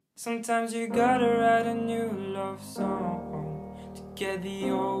Sometimes you gotta write a new love song to get the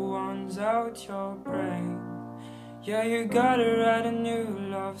old ones out your brain. Yeah, you gotta write a new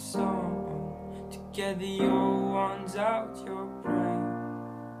love song to get the old ones out your brain.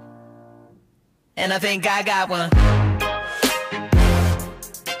 And I think I got one.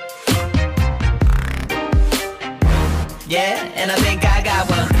 Yeah, and I think I got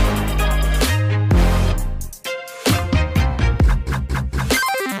one.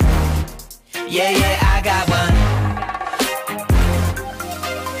 Yeah, I got one.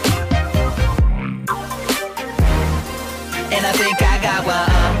 And I think I got one.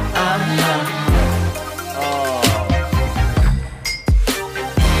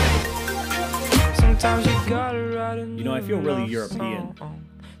 Sometimes you gotta write a new You know, I feel really love European. song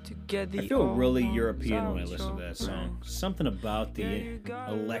to get the I feel old really ones European when I out listen to your that song. brain. Something about the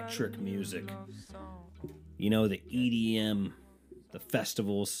electric music. You know, the EDM, the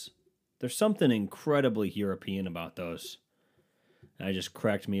festivals. There's something incredibly European about those. I just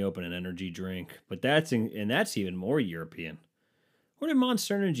cracked me open an energy drink, but that's even more European. Where did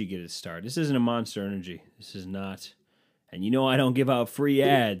Monster Energy get its start? This isn't a Monster Energy. This is not. And you know I don't give out free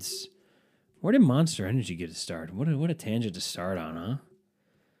ads. Where did Monster Energy get its start? What a tangent to start on, huh?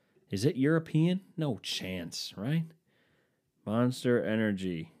 Is it European? No chance, right? Monster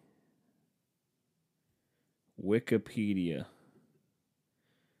Energy. Wikipedia.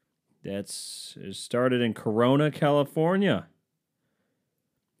 It started in Corona, California.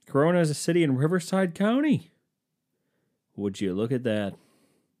 Corona is a city in Riverside County. Would you look at that?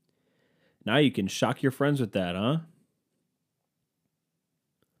 Now you can shock your friends with that, huh?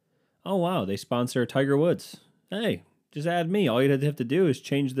 Oh, wow, they sponsor Tiger Woods. Hey, just add me. All you'd have to do is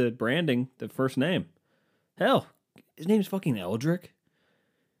change the branding, the first name. Hell, his name's fucking Eldrick.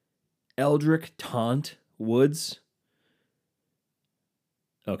 Eldrick Taunt Woods.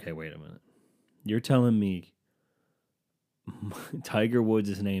 Okay, wait a minute. You're telling me Tiger Woods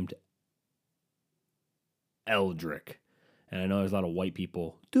is named Eldrick. And I know there's a lot of white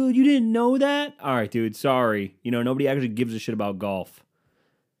people. Dude, you didn't know that? All right, dude, sorry. You know, nobody actually gives a shit about golf.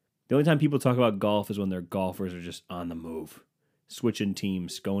 The only time people talk about golf is when their golfers are just on the move, switching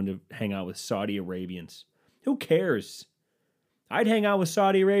teams, going to hang out with Saudi Arabians. Who cares? I'd hang out with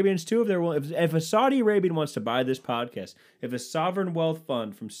Saudi Arabians too if a Saudi Arabian wants to buy this podcast. If a sovereign wealth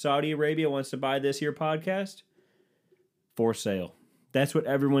fund from Saudi Arabia wants to buy this here podcast, for sale. That's what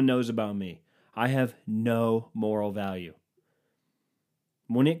everyone knows about me. I have no moral value.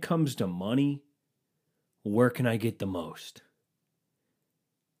 When it comes to money, where can I get the most?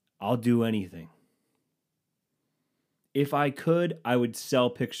 I'll do anything. If I could, I would sell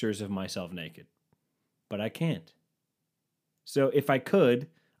pictures of myself naked. But I can't. So if I could,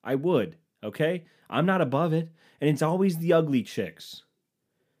 I would, okay? I'm not above it. And it's always the ugly chicks.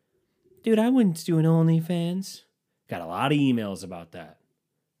 Dude, I wouldn't do an OnlyFans. Got a lot of emails about that.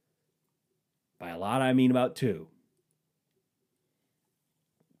 By a lot, I mean about 2.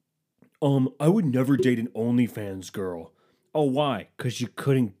 I would never date an OnlyFans girl. Oh, why? 'Cause you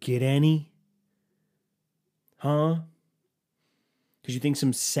couldn't get any? Huh? 'Cause you think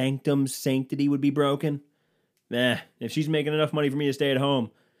some sanctity would be broken? If she's making enough money for me to stay at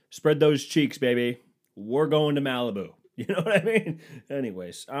home, spread those cheeks, baby. We're going to Malibu. You know what I mean?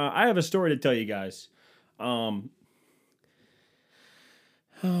 Anyways, I have a story to tell you guys. Do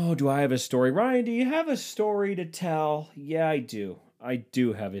I have a story? Ryan, do you have a story to tell? Yeah, I do. I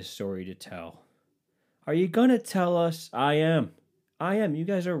do have a story to tell. Are you going to tell us? I am. You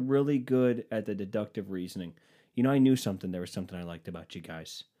guys are really good at the deductive reasoning. You know, I knew something. There was something I liked about you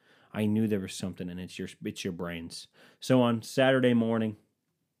guys. I knew there was something, and it's your brains. So on Saturday morning,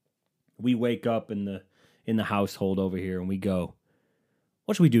 we wake up in the household over here, and we go,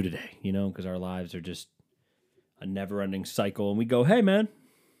 what should we do today? You know, because our lives are just a never-ending cycle. And we go, hey, man,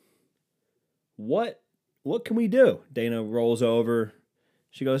 what can we do? Dana rolls over.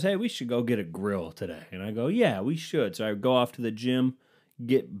 She goes, hey, we should go get a grill today. And I go, yeah, we should. So I go off to the gym,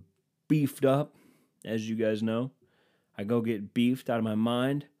 get beefed up, as you guys know. I go get beefed out of my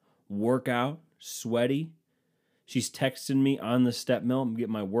mind, work out, sweaty. She's texting me on the step mill. I'm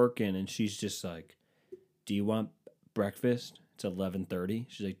getting my work in, and she's just like, do you want breakfast? It's 11:30.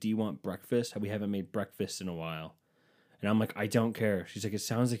 She's like, do you want breakfast? We haven't made breakfast in a while. And I'm like, I don't care. She's like, it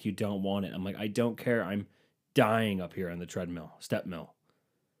sounds like you don't want it. I'm like, I don't care. I'm dying up here on the step mill.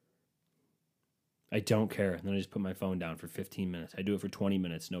 I don't care. And then I just put my phone down for 15 minutes. I do it for 20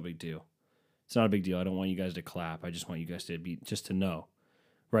 minutes. No big deal. It's not a big deal. I don't want you guys to clap. I just want you guys to know.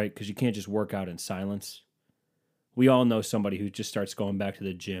 Right? Because you can't just work out in silence. We all know somebody who just starts going back to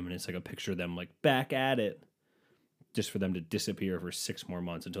the gym and it's like a picture of them like back at it. just for them to disappear for 6 more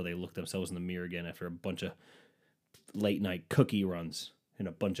months until they look themselves in the mirror again after a bunch of late night cookie runs and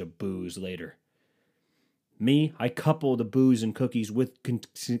a bunch of booze later. Me, I couple the booze and cookies with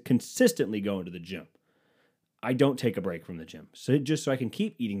consistently going to the gym. I don't take a break from the gym, just so I can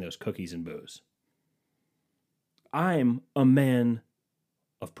keep eating those cookies and booze. I'm a man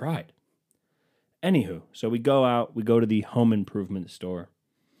of pride. Anywho, so we go out, we go to the home improvement store,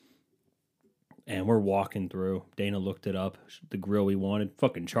 and we're walking through. Dana looked it up, the grill we wanted,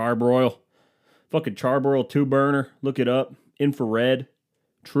 fucking Charbroil 2-burner, look it up, infrared,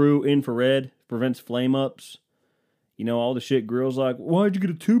 true infrared, prevents flame ups. You know, all the shit grills like, why'd you get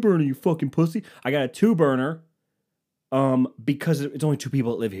a 2-burner, you fucking pussy? I got a 2-burner because it's only 2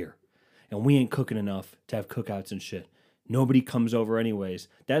 people that live here. And we ain't cooking enough to have cookouts and shit. Nobody comes over anyways.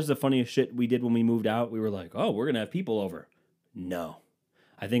 That's the funniest shit we did when we moved out. We were like, oh, we're going to have people over. No.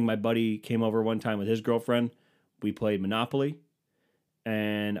 I think my buddy came over one time with his girlfriend. We played Monopoly.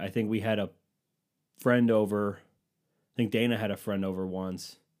 And I think we had a friend over. I think Dana had a friend over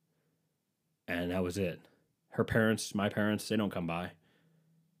once. And that was it. Her parents, my parents, they don't come by.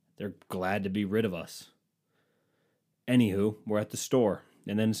 They're glad to be rid of us. Anywho, we're at the store.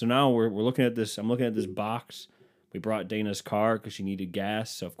 And then so now we're looking at this. I'm looking at this box. We brought Dana's car because she needed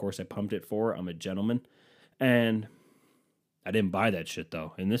gas. So, of course, I pumped it for her. I'm a gentleman. And I didn't buy that shit,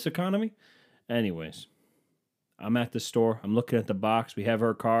 though. In this economy? Anyways, I'm at the store. I'm looking at the box. We have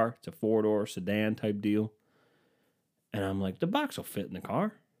her car. It's a 4-door sedan type deal. And I'm like, the box will fit in the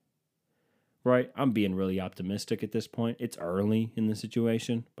car. Right? I'm being really optimistic at this point. It's early in the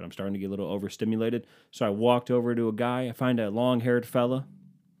situation, but I'm starting to get a little overstimulated. So I walked over to a guy. I find a long-haired fella.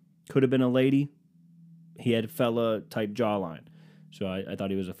 Could have been a lady. He had fella-type jawline. So I thought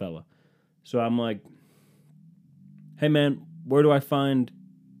he was a fella. So I'm like, hey, man, where do I find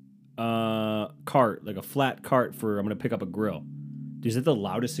a cart, like a flat cart for I'm going to pick up a grill? Dude, is it the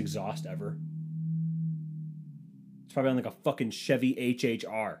loudest exhaust ever? It's probably on like a fucking Chevy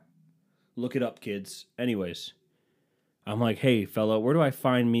HHR. Look it up, kids. Anyways, I'm like, hey, fella, where do I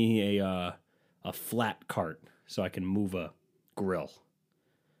find me a flat cart so I can move a grill?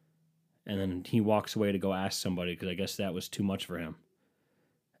 And then he walks away to go ask somebody because I guess that was too much for him.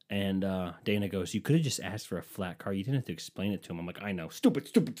 And Dana goes, you could have just asked for a flat cart. You didn't have to explain it to him. I'm like, I know. Stupid.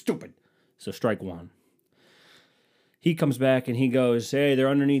 So strike one. He comes back and he goes, hey, they're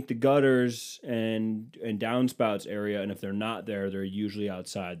underneath the gutters and downspouts area, and if they're not there, they're usually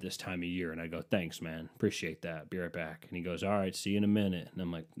outside this time of year. And I go, thanks, man. Appreciate that. Be right back. And he goes, all right, see you in a minute. And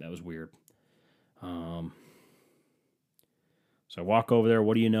I'm like, that was weird. So I walk over there.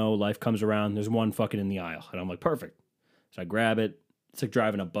 What do you know? Life comes around. There's one fucking in the aisle. And I'm like, perfect. So I grab it. It's like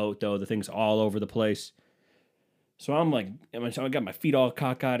driving a boat, though. The thing's all over the place. So I'm like, I got my feet all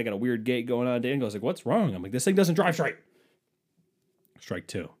cockeyed. I got a weird gait going on. Dan goes like, what's wrong? I'm like, this thing doesn't drive straight. Strike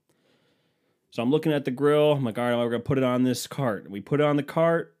two. So I'm looking at the grill. I'm like, all right, we're going to put it on this cart. We put it on the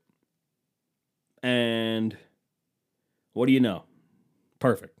cart. And what do you know?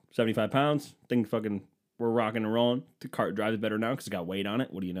 Perfect. 75 pounds. Thing fucking, we're rocking and rolling. The cart drives better now because it's got weight on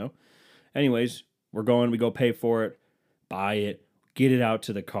it. What do you know? Anyways, we go pay for it, buy it, get it out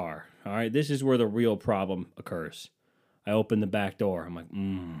to the car. All right, this is where the real problem occurs. I open the back door. I'm like,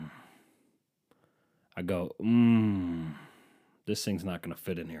 I go, this thing's not going to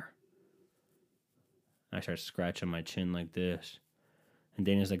fit in here. I start scratching my chin like this. And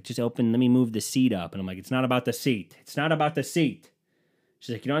Dana's like, just open, let me move the seat up. And I'm like, it's not about the seat. It's not about the seat.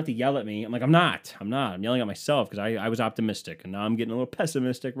 She's like, you don't have to yell at me. I'm like, I'm not. I'm yelling at myself because I was optimistic. And now I'm getting a little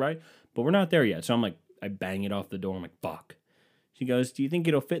pessimistic, right? But we're not there yet. So I'm like, I bang it off the door. I'm like, fuck. She goes, do you think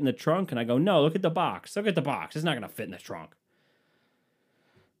it'll fit in the trunk? And I go, no, look at the box. Look at the box. It's not going to fit in the trunk.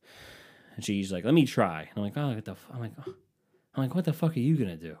 And she's like, let me try. And I'm like, I'm like, what the fuck are you going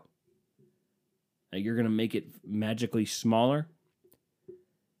to do? Like, you're going to make it magically smaller?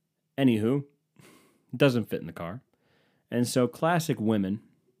 Anywho, it doesn't fit in the car. And so classic women,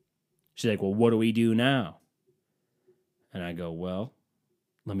 she's like, well, what do we do now? And I go, well,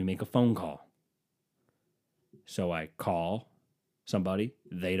 let me make a phone call. So I call somebody.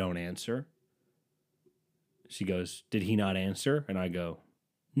 They don't answer. She goes, did he not answer? And I go,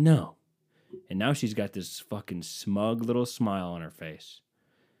 no. And now she's got this fucking smug little smile on her face.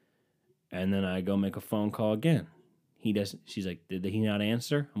 And then I go make a phone call again. He doesn't. She's like, did he not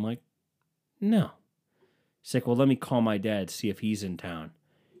answer? I'm like, no. She's like, well, let me call my dad, see if he's in town.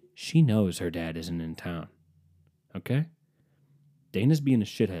 She knows her dad isn't in town. Okay? Dana's being a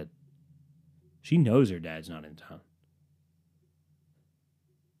shithead. She knows her dad's not in town.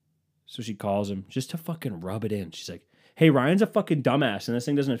 So she calls him just to fucking rub it in. She's like, hey, Ryan's a fucking dumbass and this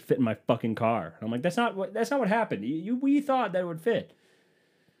thing doesn't fit in my fucking car. And I'm like, that's not what happened. We thought that it would fit.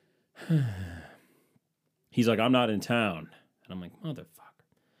 He's like, I'm not in town. And I'm like, motherfucker.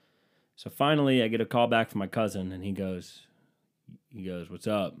 So finally I get a call back from my cousin and he goes, what's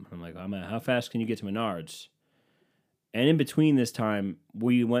up? I'm like, how fast can you get to Menards? And in between this time,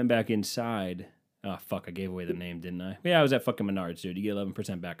 we went back inside. Oh, fuck, I gave away the name, didn't I? Yeah, I was at fucking Menards, dude. You get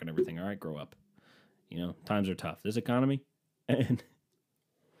 11% back on everything, all right? Grow up. You know, times are tough. This economy. And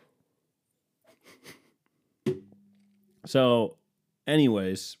so,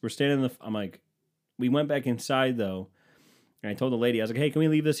 anyways, we're standing I'm like, we went back inside, though. And I told the lady, I was like, hey, can we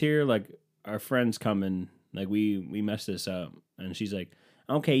leave this here? Like, our friend's coming. Like, we messed this up. And she's like,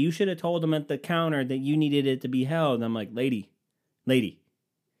 okay, you should have told them at the counter that you needed it to be held. And I'm like, lady.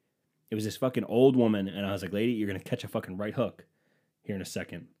 It was this fucking old woman. And I was like, lady, you're going to catch a fucking right hook here in a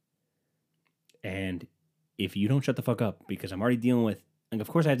second. And if you don't shut the fuck up, because I'm already dealing with, and of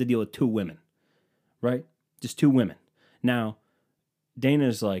course I have to deal with 2 women, right? Just 2 women. Now,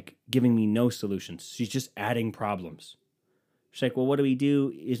 Dana's like giving me no solutions. She's just adding problems. She's like, well, what do we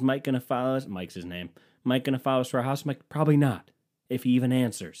do? Is Mike going to follow us? Mike's his name. Mike going to follow us to our house? I'm like, probably not, if he even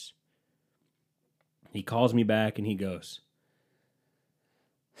answers. He calls me back and he goes,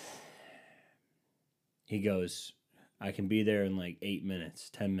 I can be there in like 8 minutes,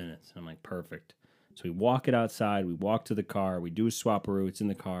 10 minutes. I'm like, perfect. So we walk it outside. We walk to the car. We do a swap-a-roo. It's in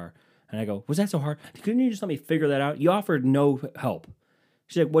the car. And I go, was that so hard? Couldn't you just let me figure that out? You offered no help.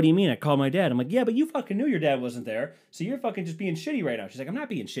 She's like, what do you mean? I called my dad. I'm like, yeah, but you fucking knew your dad wasn't there. So you're fucking just being shitty right now. She's like, I'm not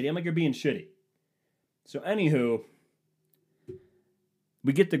being shitty. I'm like, you're being shitty. So anywho,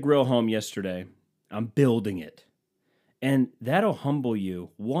 we get the grill home yesterday. I'm building it. And that'll humble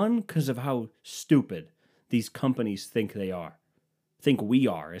you. One, because of how stupid these companies think we are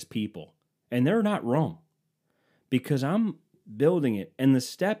as people. And they're not wrong. Because I'm building it. And the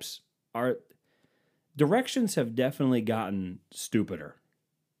steps directions have definitely gotten stupider.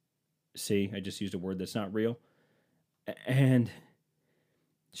 See, I just used a word that's not real. And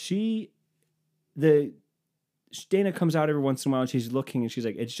Dana comes out every once in a while and she's looking and she's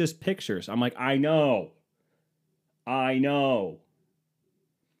like, it's just pictures. I'm like, I know.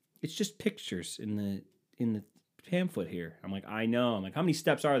 It's just pictures in the pamphlet here. I'm like, I know. I'm like, how many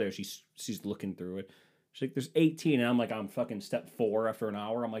steps are there? She's looking through it. She's like, there's 18. And I'm like, I'm fucking step 4 after an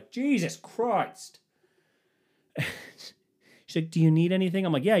hour. I'm like, Jesus Christ. She's like, do you need anything?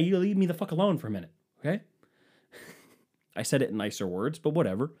 I'm like, yeah, you leave me the fuck alone for a minute. Okay. I said it in nicer words, but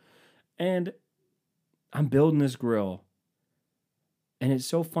whatever. And I'm building this grill. And it's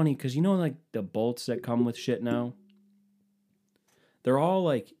so funny because you know, like the bolts that come with shit now, they're all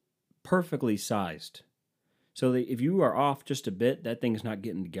like perfectly sized. So that if you are off just a bit, that thing's not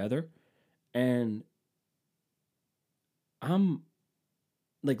getting together. And I'm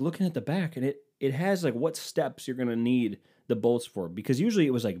like looking at the back and it has like what steps you're going to need the bolts for. Because usually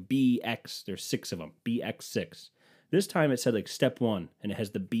it was like BX, there's 6 of them, BX6. This time it said like step 1 and it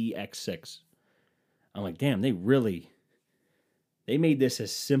has the BX6. I'm like, damn, they made this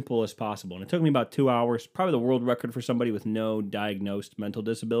as simple as possible. And it took me about 2 hours, probably the world record for somebody with no diagnosed mental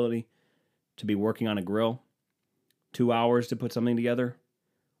disability to be working on a grill. 2 hours to put something together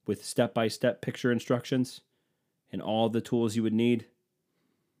with step-by-step picture instructions and all the tools you would need.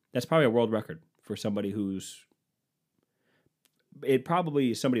 That's probably a world record for somebody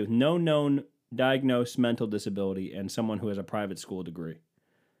probably is somebody with no known diagnosed mental disability and someone who has a private school degree.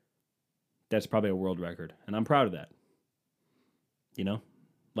 That's probably a world record. And I'm proud of that. You know,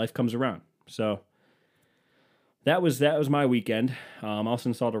 life comes around. So that was my weekend. Also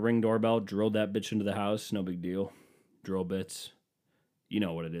installed a Ring doorbell, drilled that bitch into the house. No big deal. Drill bits. You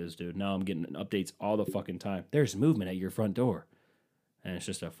know what it is, dude. Now I'm getting updates all the fucking time. There's movement at your front door. And it's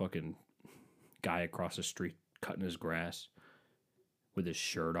just a fucking guy across the street cutting his grass with his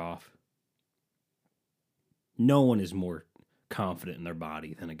shirt off. No one is more confident in their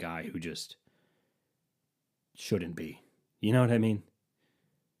body than a guy who just shouldn't be. You know what I mean?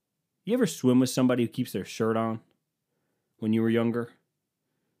 You ever swim with somebody who keeps their shirt on when you were younger?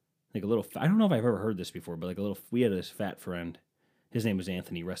 Like a little, I don't know if I've ever heard this before, but like we had this fat friend. His name was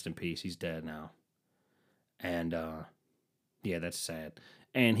Anthony, rest in peace. He's dead now. And, yeah, that's sad.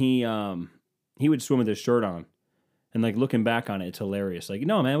 And he would swim with his shirt on. And like looking back on it, it's hilarious. Like,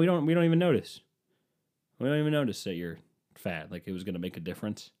 no, man, we don't even notice. We don't even notice that you're fat. Like it was going to make a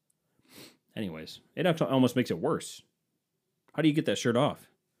difference. Anyways, it actually almost makes it worse. How do you get that shirt off?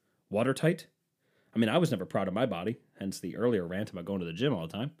 Watertight? I mean, I was never proud of my body, hence the earlier rant about going to the gym all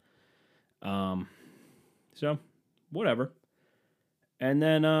the time. So, whatever. And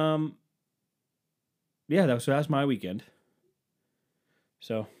then, yeah, that's my weekend.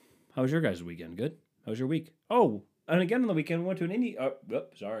 So, how was your guys' weekend? Good? How was your week? Oh, and again on the weekend, we went to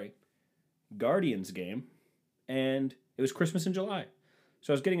an Guardians game, and it was Christmas in July.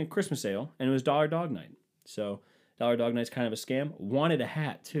 So I was getting a Christmas sale, and it was Dollar Dog Night. So Dollar Dog Night's kind of a scam. Wanted a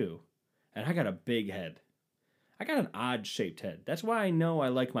hat, too. And I got a big head. I got an odd-shaped head. That's why I know I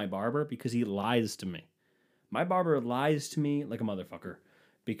like my barber, because he lies to me. My barber lies to me like a motherfucker.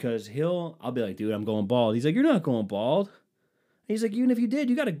 Because I'll be like, dude, I'm going bald. He's like, you're not going bald. He's like, even if you did,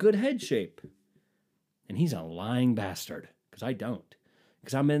 you got a good head shape. And he's a lying bastard, because I don't.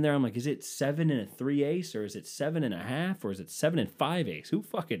 Because I'm in there, I'm like, is it 7 3/8, or is it 7 1/2, or is it 7 5/8? Who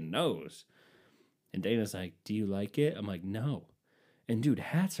fucking knows? And Dana's like, do you like it? I'm like, no. And dude,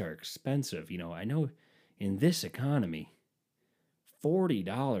 hats are expensive. I know in this economy,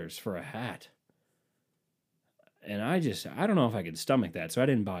 $40 for a hat. And I don't know if I could stomach that, so I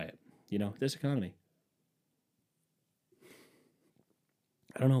didn't buy it. This economy.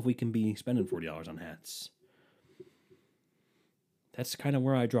 I don't know if we can be spending $40 on hats. That's kind of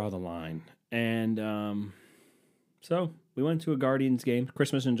where I draw the line. And so we went to a Guardians game,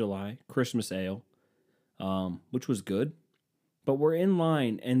 Christmas in July, Christmas ale, which was good. But we're in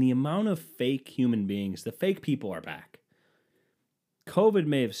line, and the amount of fake human beings, the fake people are back. COVID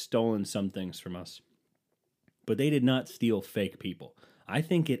may have stolen some things from us, but they did not steal fake people. I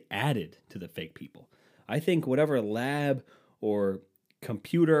think it added to the fake people. I think whatever lab or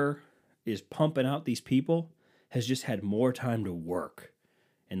computer is pumping out these people has just had more time to work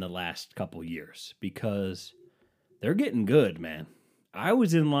in the last couple years, because they're getting good, man. I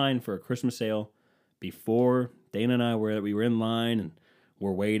was in line for a Christmas sale before Dana and I we were in line and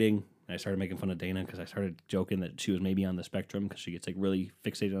we're waiting. And I started making fun of Dana because I started joking that she was maybe on the spectrum, because she gets like really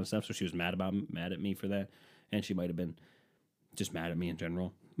fixated on stuff. So she was mad at me for that. And she might have been just mad at me in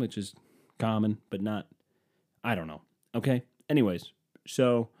general, which is common, but not, I don't know. Okay. Anyways,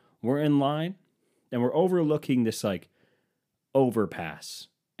 so we're in line and we're overlooking this like overpass.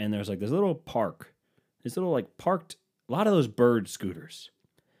 And there's like this little park, parked, a lot of those bird scooters.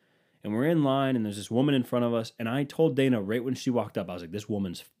 And we're in line, and there's this woman in front of us. And I told Dana right when she walked up, I was like, this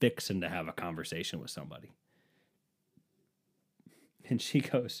woman's fixing to have a conversation with somebody. And she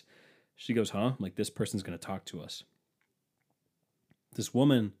goes, huh? I'm like, this person's going to talk to us. This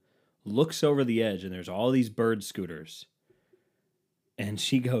woman looks over the edge, and there's all these bird scooters. And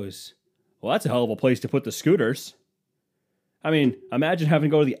she goes, well, that's a hell of a place to put the scooters. I mean, imagine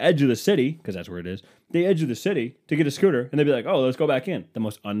having to go to the edge of the city, because that's where it is, the edge of the city, to get a scooter, and they'd be like, oh, let's go back in. The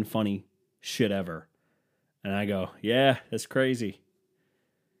most unfunny shit ever. And I go, yeah, that's crazy.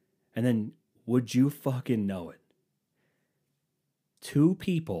 And then, would you fucking know it? 2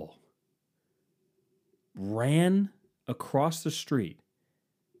 people ran across the street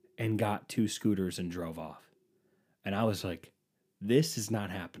and got 2 scooters and drove off. And I was like, this is not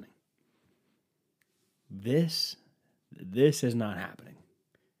happening. This is not happening.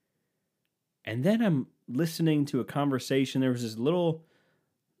 And then I'm listening to a conversation. There was this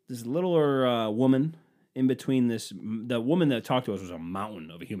littler woman in between the woman that talked to us was a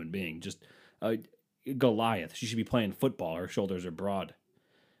mountain of a human being, just Goliath. She should be playing football. Her shoulders are broad.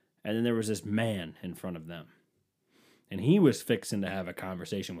 And then there was this man in front of them. And he was fixing to have a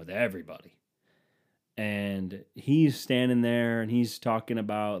conversation with everybody. And he's standing there and he's talking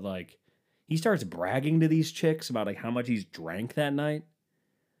about he starts bragging to these chicks about how much he's drank that night.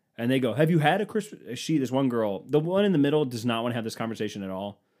 And they go, have you had a Christmas? This one girl, the one in the middle, does not want to have this conversation at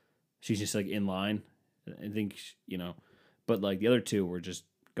all. She's just in line. I think, but the other 2 were just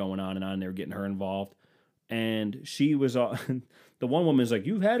going on and on. They were getting her involved. And she was, the one woman's like,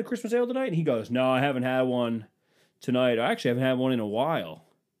 you've had a Christmas ale tonight? And he goes, no, I haven't had one tonight. I actually haven't had one in a while.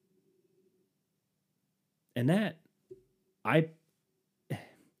 And that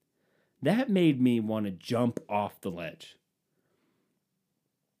made me want to jump off the ledge.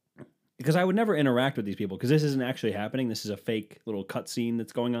 Because I would never interact with these people, because this isn't actually happening. This is a fake little cutscene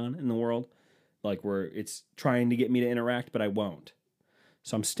that's going on in the world, where it's trying to get me to interact, but I won't.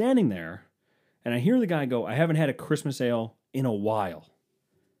 So I'm standing there, and I hear the guy go, I haven't had a Christmas ale in a while.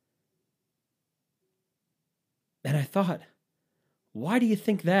 And I thought, why do you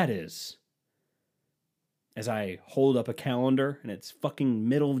think that is? As I hold up a calendar, and it's fucking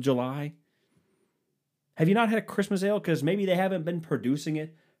middle of July. Have you not had a Christmas ale? Because maybe they haven't been producing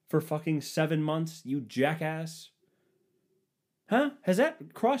it for fucking 7 months, you jackass. Huh? Has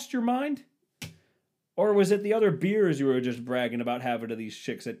that crossed your mind? Or was it the other beers you were just bragging about having to these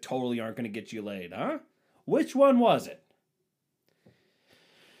chicks that totally aren't going to get you laid, huh? Which one was it?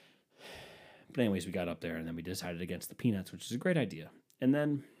 But anyways, we got up there and then we decided against the peanuts, which is a great idea. And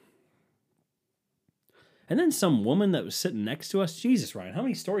then And then some woman that was sitting next to us. Jesus, Ryan, how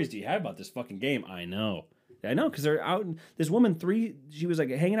many stories do you have about this fucking game? I know, because they're out. This woman, she was like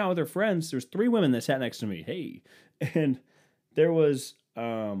hanging out with her friends. There's 3 women that sat next to me. Hey, and there was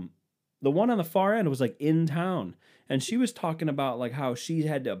the one on the far end was like in town, and she was talking about like how she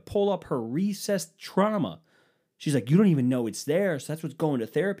had to pull up her recessed trauma. She's like, you don't even know it's there, so that's what's going to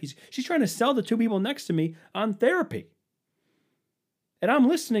therapy. She's trying to sell the 2 people next to me on therapy. And I'm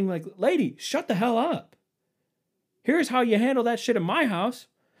listening like, lady, shut the hell up. Here's how you handle that shit in my house.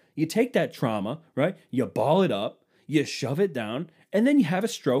 You take that trauma, right? You ball it up, you shove it down, and then you have a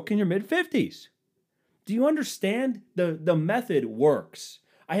stroke in your mid-50s. Do you understand? The method works.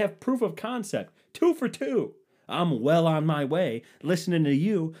 I have proof of concept. 2 for 2. I'm well on my way listening to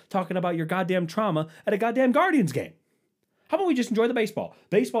you talking about your goddamn trauma at a goddamn Guardians game. How about we just enjoy the baseball?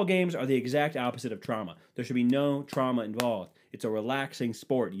 Baseball games are the exact opposite of trauma. There should be no trauma involved. It's a relaxing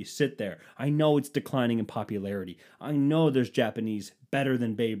sport. You sit there. I know it's declining in popularity. I know there's Japanese better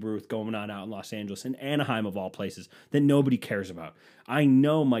than Babe Ruth going on out in Los Angeles and Anaheim of all places that nobody cares about. I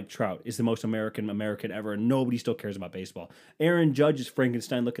know Mike Trout is the most American ever, and nobody still cares about baseball. Aaron Judge's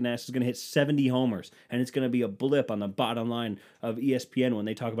Frankenstein-looking ass is going to hit 70 homers, and it's going to be a blip on the bottom line of ESPN when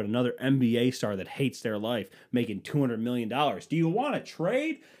they talk about another NBA star that hates their life making $200 million. Do you want to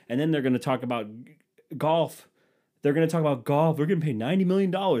trade? And then they're going to talk about golf. They're going to talk about golf. They're getting paid $90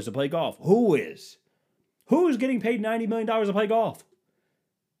 million to play golf. Who is? Who is getting paid $90 million to play golf?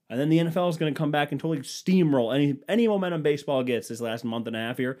 And then the NFL is going to come back and totally steamroll any momentum baseball gets this last month and a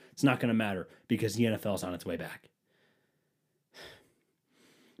half here. It's not going to matter because the NFL is on its way back.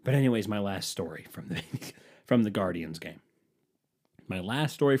 But anyways, my last story from the Guardians game. My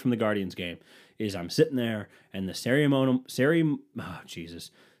last story from the Guardians game is I'm sitting there and the ceremonial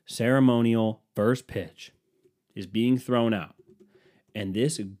first pitch is being thrown out. And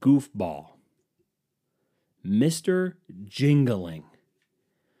this goofball, Mr. Jingling,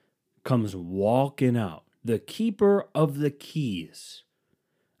 comes walking out. The keeper of the keys.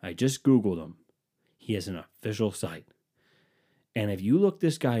 I just Googled him. He has an official site. And if you look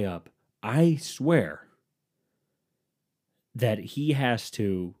this guy up, I swear that he has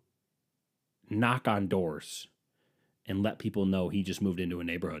to knock on doors and let people know he just moved into a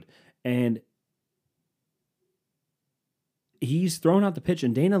neighborhood. And he's thrown out the pitch,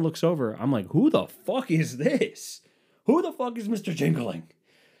 and Dana looks over. I'm like, who the fuck is this? Who the fuck is Mr. Jingling?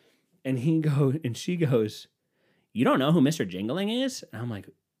 And she goes, you don't know who Mr. Jingling is? And I'm like,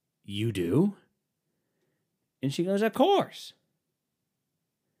 you do? And she goes, of course.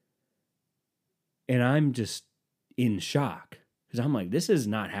 And I'm just in shock. Because I'm like, this is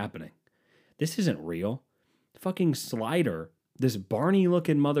not happening. This isn't real. Fucking Slider, this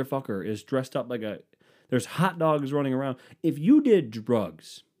Barney-looking motherfucker, is dressed up like there's hot dogs running around. If you did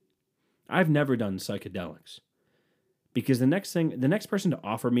drugs, I've never done psychedelics. Because the next person to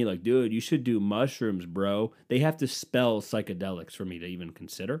offer me, like, dude, you should do mushrooms, bro, they have to spell psychedelics for me to even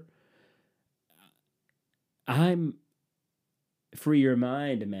consider. I'm free your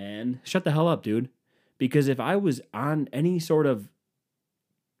mind, man. Shut the hell up, dude. Because if I was on any sort of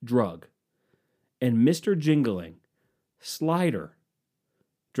drug and Mr. Jingling, Slider,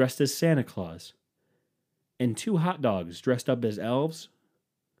 dressed as Santa Claus, and 2 hot dogs dressed up as elves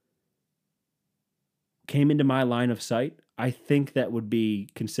came into my line of sight, I think that would be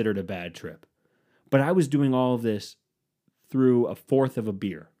considered a bad trip. But I was doing all of this through a fourth of a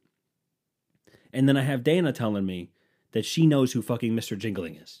beer. And then I have Dana telling me that she knows who fucking Mr.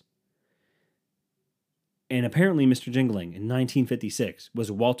 Jingling is. And apparently Mr. Jingling in 1956 was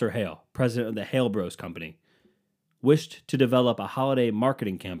Walter Hale, president of the Hale Bros Company, wished to develop a holiday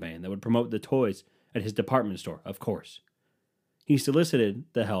marketing campaign that would promote the toys at his department store, of course. He solicited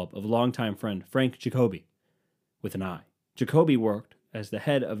the help of longtime friend Frank Jacoby, with an I. Jacoby worked as the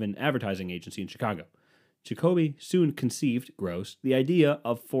head of an advertising agency in Chicago. Jacoby soon conceived, the idea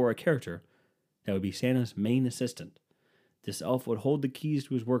for a character that would be Santa's main assistant. This elf would hold the keys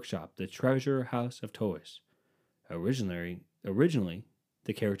to his workshop, the Treasure House of Toys. Originally,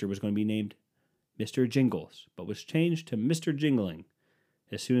 the character was going to be named Mr. Jingles, but was changed to Mr. Jingling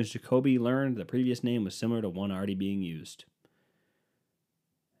as soon as Jacoby learned the previous name was similar to one already being used.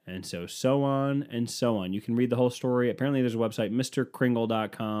 And so on and so on. You can read the whole story. Apparently there's a website,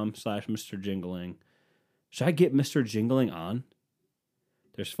 mrkringle.com/Mr. Jingling. Should I get Mr. Jingling on?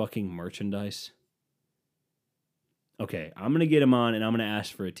 There's fucking merchandise. Okay, I'm going to get him on and I'm going to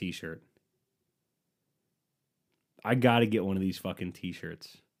ask for a t-shirt. I got to get one of these fucking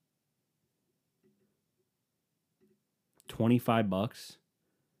t-shirts. $25?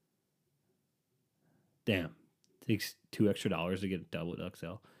 Damn. Takes $2 extra to get a double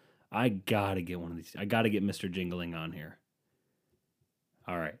XL. I gotta get one of these. I gotta get Mr. Jingling on here.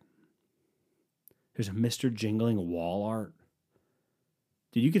 All right. There's a Mr. Jingling wall art.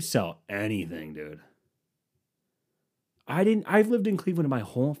 Dude, you could sell anything, dude. I've lived in Cleveland my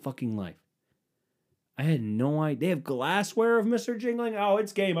whole fucking life. I had no idea. They have glassware of Mr. Jingling? Oh,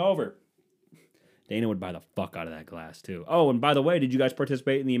 it's game over. Dana would buy the fuck out of that glass, too. Oh, and by the way, did you guys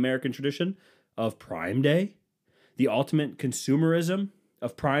participate in the American tradition of Prime Day? The ultimate consumerism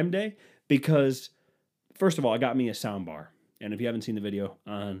of Prime Day? Because, first of all, I got me a soundbar. And if you haven't seen the video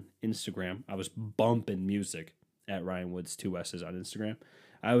on Instagram, I was bumping music at Ryan Woods 2S's on Instagram.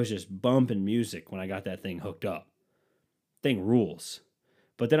 I was just bumping music when I got that thing hooked up. Thing rules.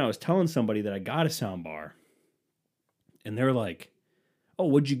 But then I was telling somebody that I got a soundbar. And they're like, oh,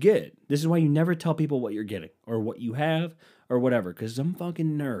 what'd you get? This is why you never tell people what you're getting or what you have or whatever. Because some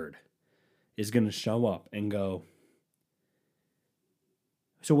fucking nerd is going to show up and go,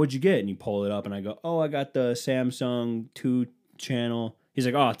 so what'd you get? And you pull it up and I go, oh, I got the Samsung 2-channel. He's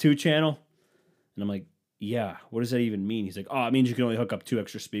like, oh, 2-channel? And I'm like, yeah, what does that even mean? He's like, oh, it means you can only hook up 2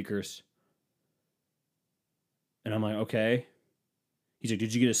 extra speakers. And I'm like, okay. He's like,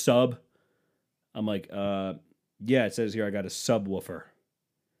 did you get a sub? I'm like, yeah, it says here I got a subwoofer.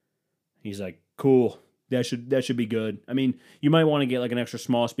 He's like, cool. That should be good. I mean, you might want to get like an extra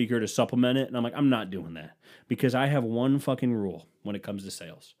small speaker to supplement it. And I'm like, I'm not doing that. Because I have one fucking rule when it comes to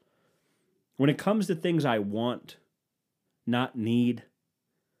sales. When it comes to things I want, not need,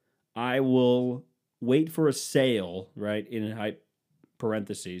 I will wait for a sale, right? In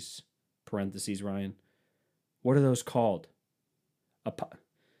parentheses, Ryan. What are those called?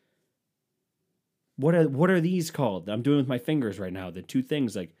 What are these called? I'm doing with my fingers right now. The two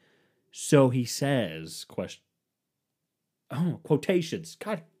things like, so he says, question. Oh, quotations.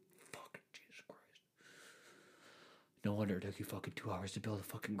 God fucking Jesus Christ. No wonder it took you fucking 2 hours to build a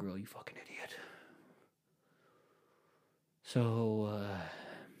fucking grill, you fucking idiot. So,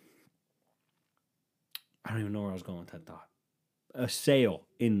 I don't even know where I was going with that thought. A sale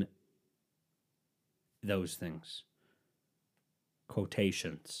in those things.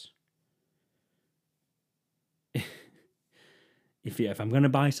 Quotations. If I'm going to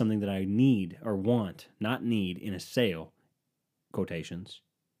buy something that I need or want, not need, in a sale, quotations,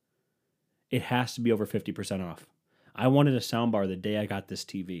 it has to be over 50% off. I wanted a soundbar the day I got this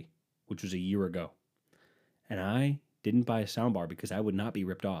TV, which was a year ago. And I didn't buy a soundbar because I would not be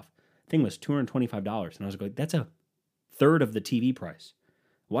ripped off. The thing was $225. And I was like, that's a third of the TV price.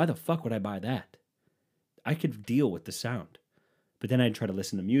 Why the fuck would I buy that? I could deal with the sound. But then I'd try to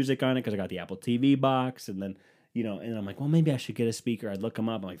listen to music on it because I got the Apple TV box. And then, you know, and I'm like, well, maybe I should get a speaker. I'd look them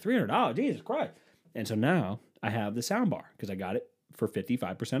up. I'm like, $300, Jesus Christ. And so now I have the soundbar because I got it for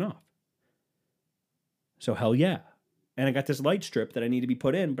 55% off. So hell yeah. And I got this light strip that I need to be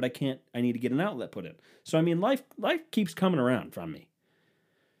put in, but I need to get an outlet put in. So, I mean, life keeps coming around from me.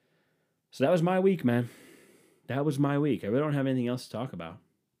 So that was my week, man. That was my week. I really don't have anything else to talk about.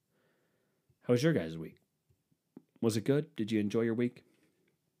 How was your guys' week? Was it good? Did you enjoy your week?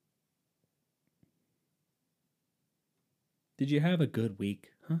 Did you have a good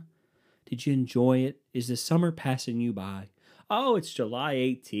week? Huh? Did you enjoy it? Is the summer passing you by? Oh, it's July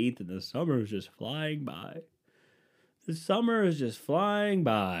 18th and the summer is just flying by. The summer is just flying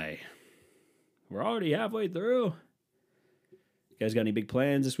by. We're already halfway through. You guys got any big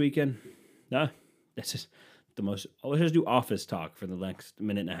plans this weekend? Nah, that's just the most. Let's just do office talk for the next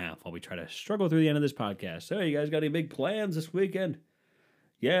minute and a half while we try to struggle through the end of this podcast. So, you guys got any big plans this weekend?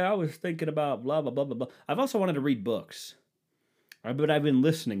 Yeah, I was thinking about blah, blah, blah, blah, blah. I've also wanted to read books, but I've been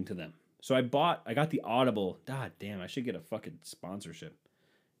listening to them. So I got the Audible. God damn, I should get a fucking sponsorship.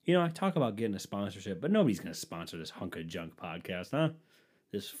 You know, I talk about getting a sponsorship, but nobody's going to sponsor this hunk of junk podcast, huh?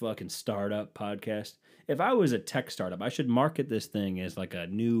 This fucking startup podcast. If I was a tech startup, I should market this thing as like a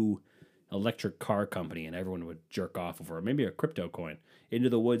new electric car company and everyone would jerk off over it. Maybe a crypto coin. Into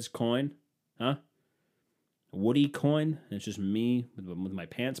the Woods coin, huh? Woody coin. And it's just me with my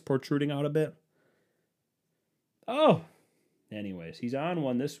pants protruding out a bit. Oh! Anyways, he's on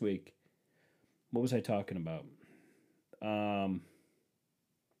one this week. What was I talking about?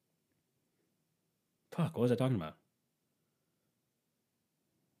 Fuck, what was I talking about?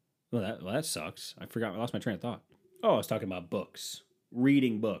 Well, that sucks. I lost my train of thought. Oh, I was talking about books.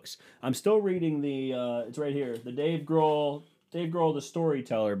 Reading books. I'm still reading it's right here, the Dave Grohl, the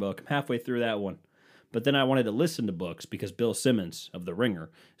Storyteller book. I'm halfway through that one. But then I wanted to listen to books because Bill Simmons of The Ringer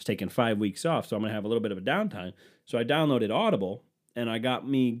is taking 5 weeks off, so I'm going to have a little bit of a downtime. So I downloaded Audible, and I got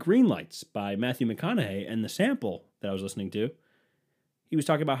me Green Lights by Matthew McConaughey, and the sample that I was listening to, he was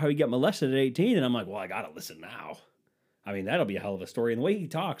talking about how he got molested at 18, and I'm like, well, I got to listen now. I mean, that'll be a hell of a story. And the way he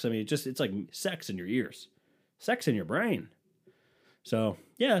talks, I mean, it's like sex in your ears, sex in your brain. So,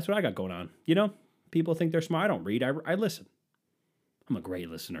 yeah, that's what I got going on. You know, people think they're smart. I don't read. I listen. I'm a great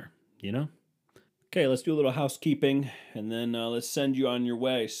listener, you know? Okay, let's do a little housekeeping, and then let's send you on your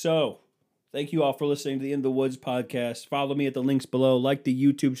way. So, thank you all for listening to the In the Woods podcast. Follow me at the links below. Like the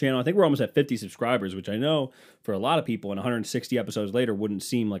YouTube channel. I think we're almost at 50 subscribers, which I know for a lot of people, and 160 episodes later wouldn't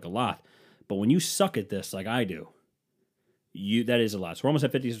seem like a lot. But when you suck at this like I do, that is a lot. So we're almost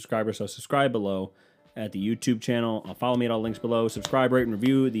at 50 subscribers, so subscribe below at the YouTube channel. Follow me at all links below. Subscribe, rate, and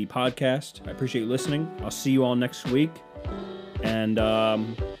review the podcast. I appreciate you listening. I'll see you all next week. And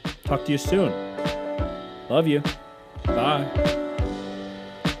talk to you soon. Love you. Bye.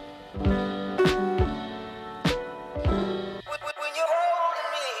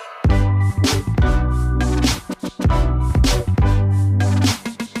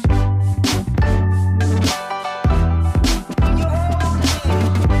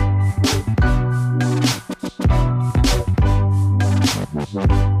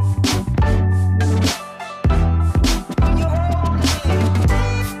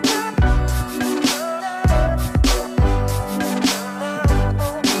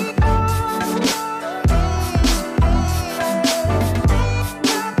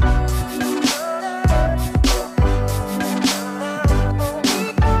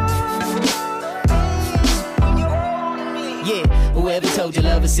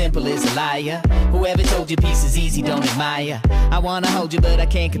 Simple as a liar. Whoever told you peace is easy, don't admire. I wanna hold you, but I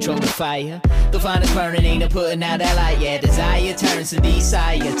can't control the fire. The finest burning ain't a putting out that light. Yeah, desire turns to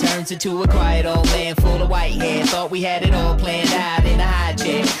desire, turns into a quiet old man full of white hair. Thought we had it all planned out in a high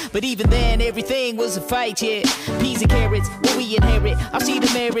chair, but even then everything was a fight. Yeah, peas and carrots, what we inherit. I see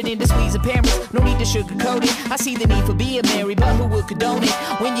the merit in the squeeze of parents. No need to sugarcoat it. I see the need for being married, but who would condone it?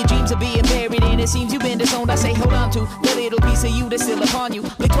 When your dreams are being buried and it seems you've been disowned, I say hold on to the little piece of you that's still upon you.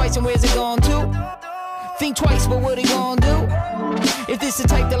 Blink twice and where's it gone to? Think twice, but what it gonna do? If this the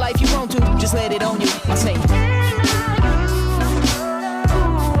type of life you want to, just let it on you. I say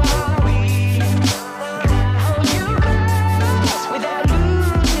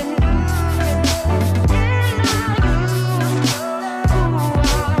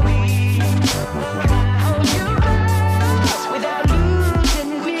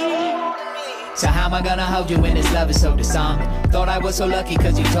so how am I gonna hold you when this love is so disarming? Thought I was so lucky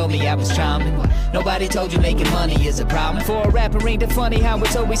cause you told me I was charming. Nobody told you making money is a problem. For a rapper ain't it funny how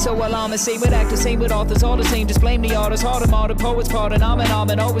it's always so alarming. Same with actors, same with authors, all the same. Just blame the artists, hard them all, the poets, pardon, I'm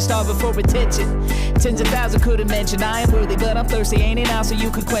always starving for attention. Tens of thousands couldn't mention I am worthy, but I'm thirsty, ain't it now, so you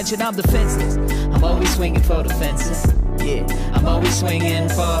could quench it. I'm defenseless, I'm always swinging for the fences. Yeah, I'm always swinging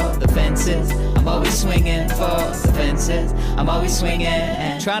for the fences. I'm always swinging for the fences. I'm always swinging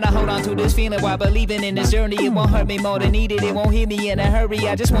and trying to hold on to this feeling while believing in this journey. It won't hurt me more than needed. It won't hit me in a hurry.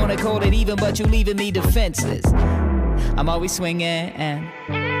 I just wanna call it even, but you leaving me defenseless. I'm always swinging and